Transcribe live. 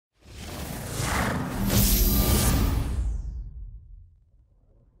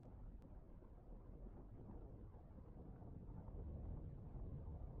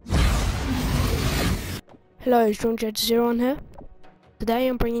Hello, it's JORDANJT01 here. Today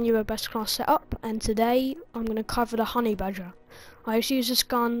I'm bringing you a best class setup, and today I'm going to cover the honey badger. I used to use this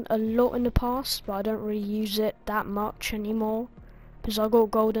gun a lot in the past, but I don't really use it that much anymore because I got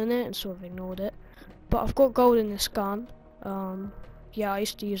gold in it and sort of ignored it. But I've got gold in this gun. Yeah, I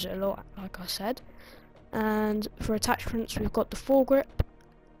used to use it a lot, like I said. And for attachments, we've got the foregrip,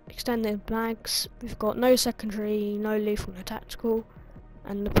 extended mags, we've got no secondary, no lethal, no tactical,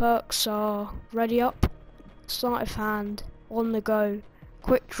 and the perks are ready up, sleight of hand, on the go,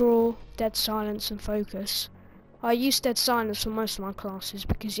 quick draw, dead silence and focus. I use dead silence for most of my classes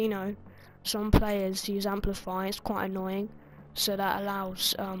because, you know, some players use amplify, it's quite annoying, so that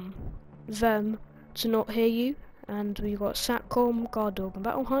allows them to not hear you. And we've got satcom, guard dog and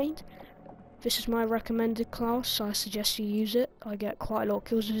battle hind. This is my recommended class, so I suggest you use it. I get quite a lot of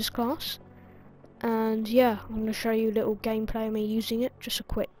kills with this class. And yeah, I'm going to show you a little gameplay of me using it, just a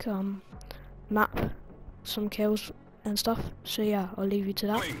quick map, some kills and stuff. So yeah, I'll leave you to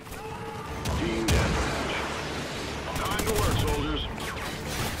that. Team deathmatch. Time to work, soldiers.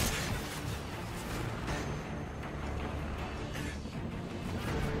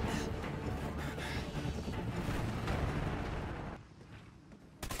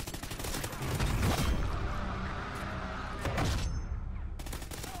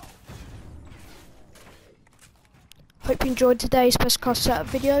 Hope you enjoyed today's best class setup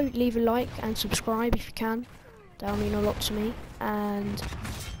video. Leave a like and subscribe if you can. That'll mean a lot to me. And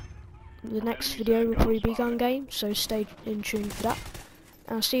the next video will probably be gun game, so stay in tune for that.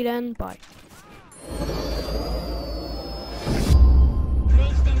 And I'll see you then. Bye.